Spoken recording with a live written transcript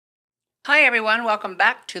Hi everyone, welcome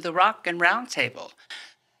back to the Rock and Roundtable.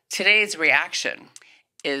 Today's reaction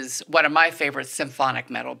is one of my favorite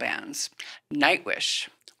symphonic metal bands, Nightwish,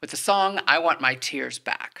 with the song I Want My Tears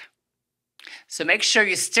Back. So make sure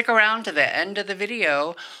you stick around to the end of the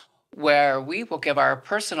video where we will give our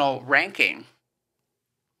personal ranking.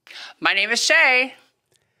 My name is Shay.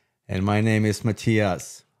 And my name is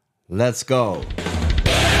Mattias. Let's go.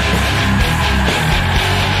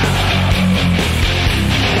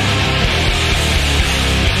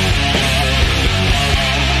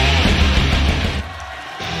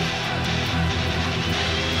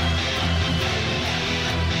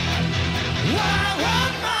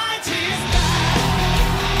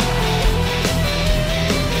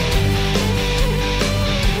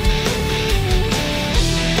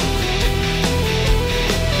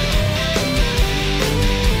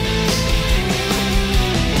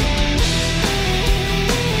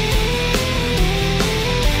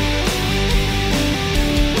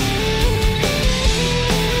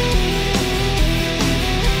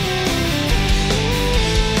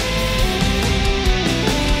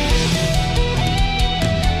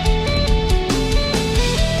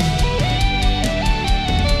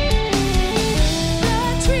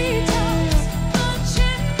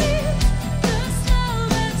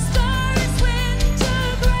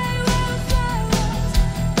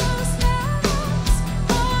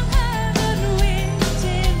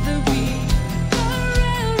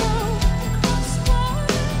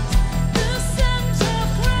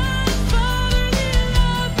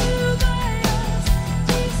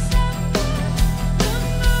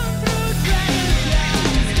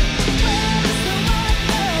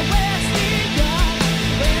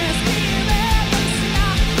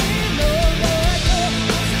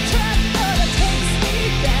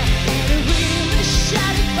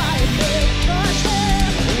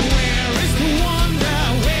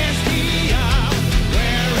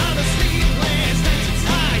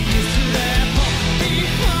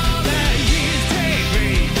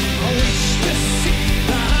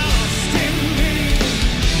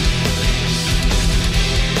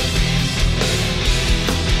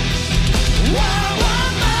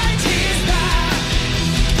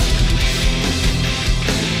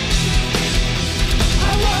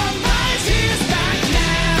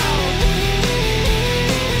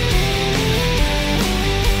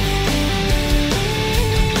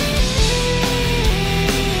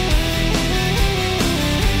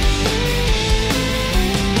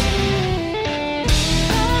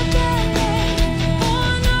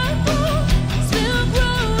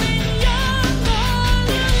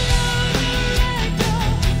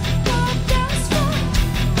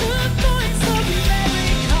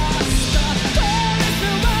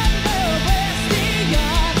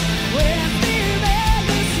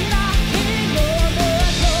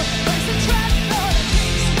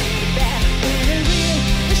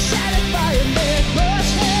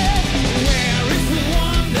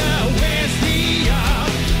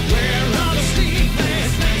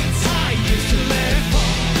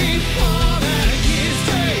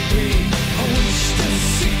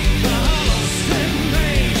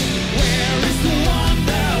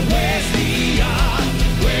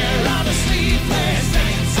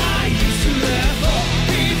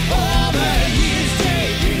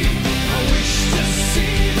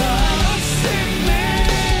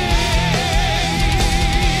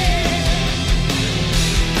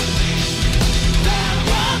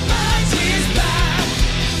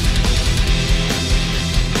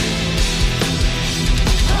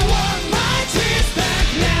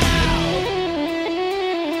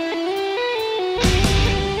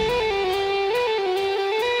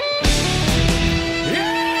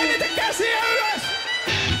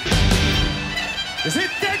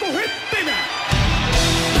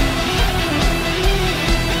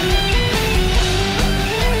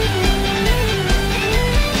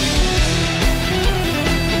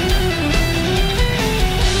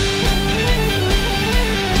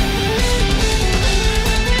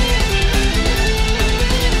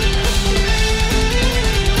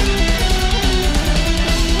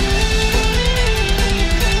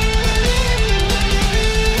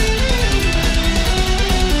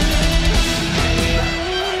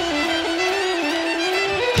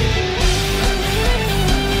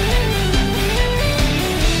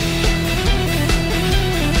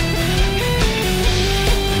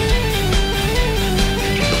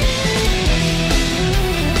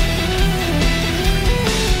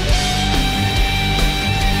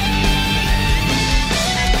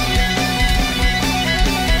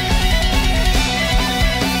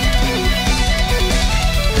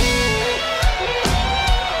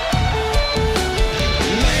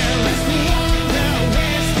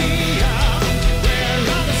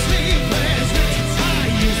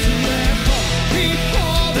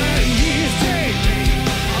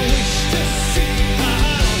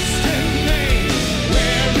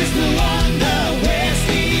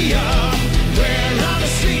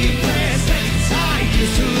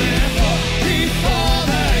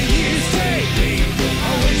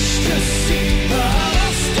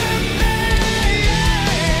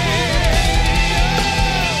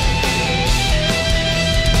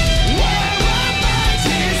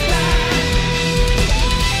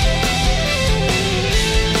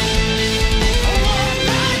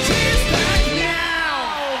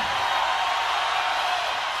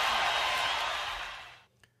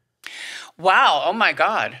 Wow. Oh, my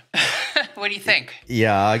God. What do you think?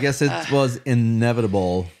 Yeah, I guess it was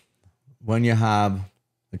inevitable. When you have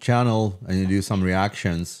a channel and you do some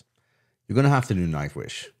reactions, you're going to have to do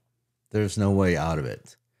Nightwish. There's no way out of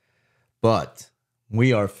it. But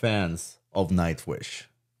we are fans of Nightwish.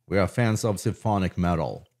 We are fans of symphonic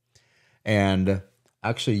metal. And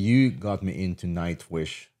actually, you got me into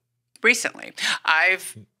Nightwish. Recently.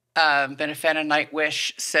 I've been a fan of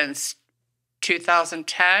Nightwish since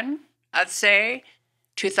 2010, I'd say.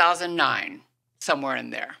 2009, somewhere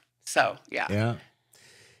in there. So, yeah. Yeah.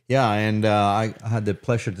 Yeah, and I had the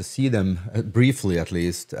pleasure to see them, briefly at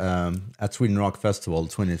least, at Sweden Rock Festival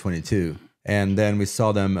 2022. And then we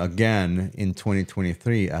saw them again in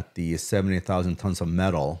 2023 at the 70,000 Tons of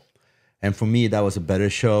Metal. And for me, that was a better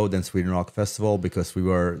show than Sweden Rock Festival because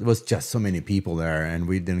there was just so many people there and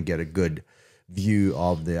we didn't get a good view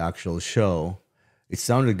of the actual show. It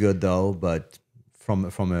sounded good though, but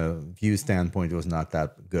from a view standpoint, it was not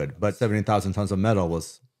that good. But 70,000 Tons of Metal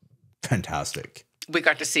was fantastic. We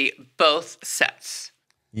got to see both sets.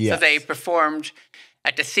 Yes. So they performed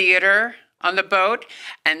at the theater on the boat,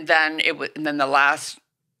 and then the last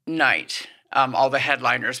night, all the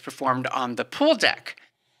headliners performed on the pool deck,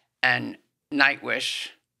 and Nightwish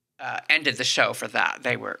ended the show for that.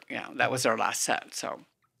 They were, that was their last set. So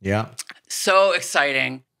yeah, so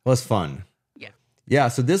exciting. It was fun. Yeah, yeah.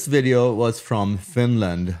 So this video was from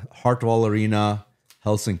Finland, Hartwall Arena,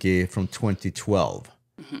 Helsinki, from 2012.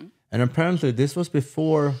 Mm-hmm. And apparently this was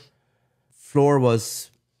before Floor was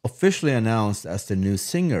officially announced as the new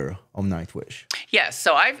singer of Nightwish. Yes,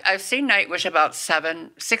 so I've seen Nightwish about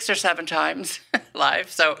 6 or 7 times live.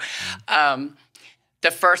 So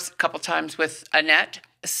the first couple times with Annette.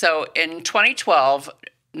 So in 2012,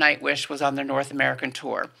 Nightwish was on their North American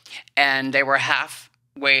tour, and they were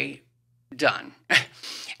halfway done.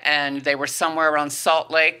 And they were somewhere around Salt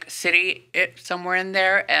Lake City, somewhere in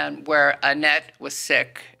there, and where Annette was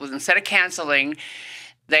sick. Instead of canceling,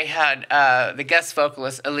 they had the guest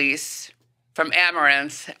vocalist, Elise, from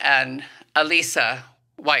Amaranth, and Elisa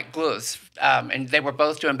White Glues. And they were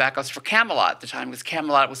both doing backups for Camelot at the time, because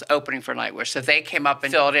Camelot was opening for Nightwish. So they came up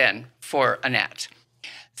and filled in for Annette.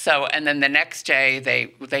 So, and then the next day,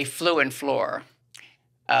 they flew in Floor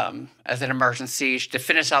as an emergency to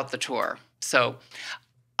finish out the tour. So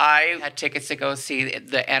I had tickets to go see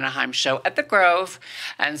the Anaheim show at the Grove,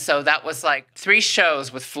 and so that was like 3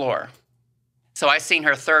 shows with Floor. So I seen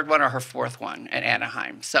her 3rd one or her 4th one at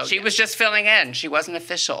Anaheim. So she was just filling in. She wasn't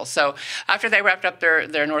official. So after they wrapped up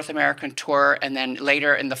their North American tour, and then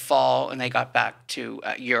later in the fall, and they got back to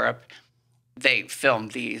Europe, they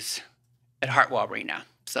filmed these at Hartwall Arena.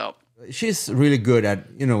 So she's really good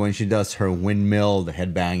at, when she does her windmill, the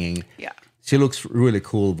headbanging. Yeah. She looks really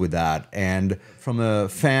cool with that. And from a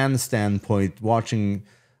fan standpoint, watching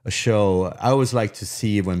a show, I always like to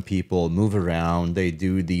see when people move around, they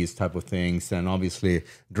do these type of things, and obviously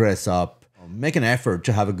dress up, make an effort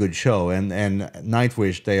to have a good show. And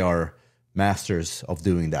Nightwish, they are masters of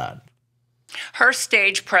doing that. Her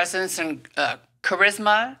stage presence and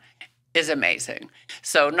charisma is amazing.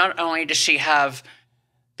 So not only does she have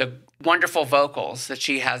the wonderful vocals that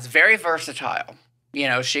she has, very versatile.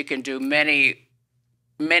 She can do many,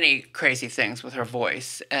 many crazy things with her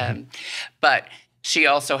voice, but she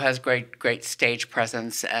also has great stage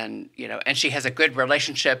presence, and and she has a good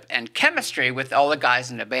relationship and chemistry with all the guys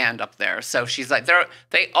in the band up there. So she's like,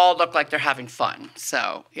 they all look like they're having fun.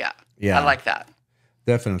 So yeah, I like that.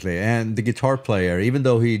 Definitely. And the guitar player, even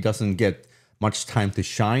though he doesn't get much time to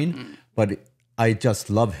shine, but I just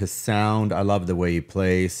love his sound. I love the way he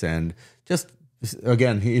plays, and just.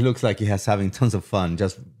 Again, he looks like he has having tons of fun,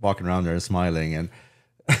 just walking around there and smiling and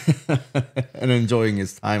and enjoying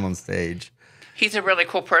his time on stage. He's a really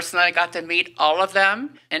cool person. I got to meet all of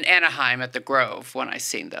them in Anaheim at the Grove when I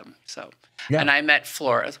seen them. So, and I met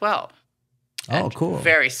Floor as well. Oh, cool!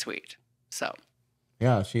 Very sweet. So,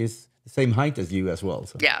 yeah, she's the same height as you as well.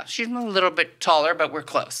 So. Yeah, she's a little bit taller, but we're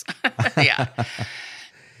close. Yeah, I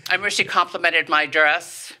remember she complimented my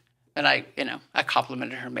dress, and I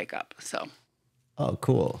complimented her makeup. So. Oh,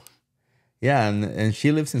 cool. Yeah, and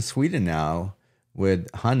she lives in Sweden now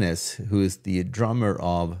with Hannes, who is the drummer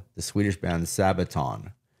of the Swedish band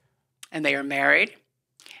Sabaton. And they are married,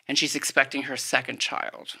 and she's expecting her 2nd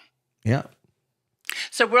child. Yeah.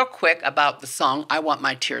 So real quick about the song, I Want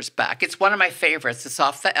My Tears Back. It's one of my favorites. It's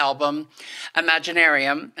off the album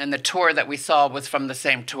Imaginarium, and the tour that we saw was from the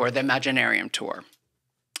same tour, the Imaginarium tour.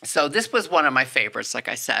 So this was one of my favorites, like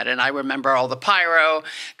I said, and I remember all the pyro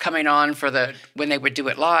coming on when they would do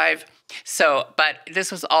it live. So, but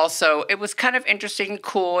this was also, it was kind of interesting and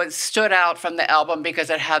cool. It stood out from the album because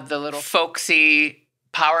it had the little folksy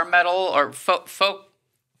power metal or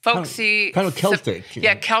folksy, kind of Celtic.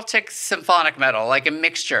 Celtic symphonic metal, like a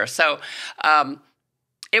mixture. So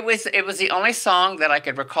it was the only song that I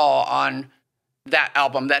could recall on that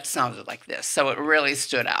album that sounded like this. So it really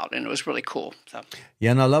stood out, and it was really cool. So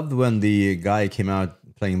yeah, and I loved when the guy came out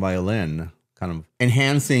playing violin, kind of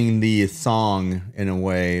enhancing the song in a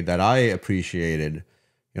way that I appreciated.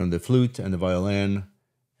 You know, the flute and the violin,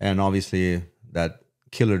 and obviously that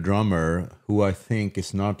killer drummer who I think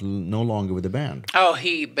is no longer with the band. Oh,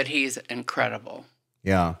 but he's incredible.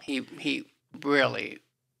 Yeah. He really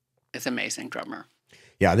is an amazing drummer.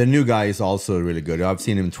 Yeah, the new guy is also really good. I've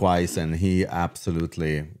seen him twice, and he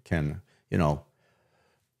absolutely can,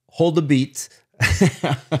 hold the beat.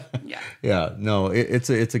 Yeah. Yeah, no, it's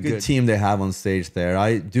a good team they have on stage there.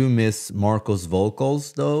 I do miss Marco's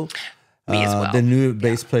vocals, though. Me as well. The new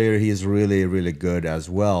bass player, he is really, really good as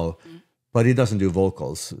well. But he doesn't do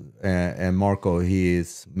vocals. And Marco, he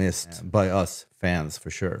is missed by us fans,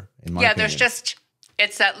 for sure, in my opinion.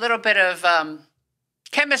 It's that little bit of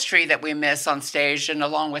chemistry that we miss on stage and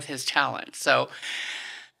along with his talent. So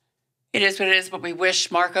it is what it is, but we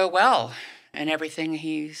wish Marco well and everything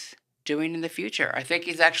he's doing in the future. I think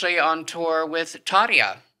he's actually on tour with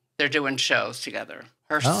Tadia. They're doing shows together,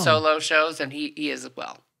 her solo shows, and he is as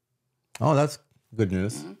well. Oh, that's good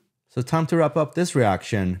news. So time to wrap up this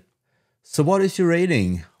reaction. So what is your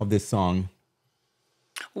rating of this song?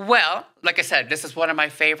 Well, like I said, this is one of my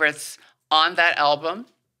favorites on that album.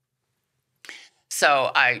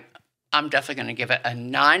 So I'm definitely going to give it a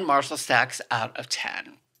 9 Marshall stacks out of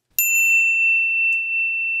 10.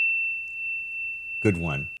 Good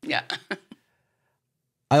one. Yeah.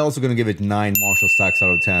 I also going to give it 9 Marshall stacks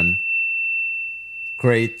out of 10.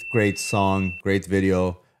 Great song, great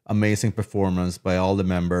video, amazing performance by all the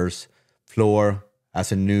members. Floor,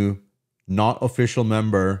 as a new, not official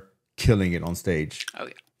member, killing it on stage. Oh,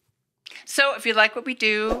 yeah. So if you like what we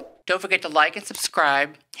do, don't forget to like and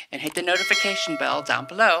subscribe and hit the notification bell down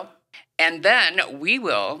below. And then we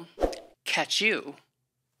will catch you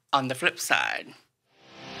on the flip side.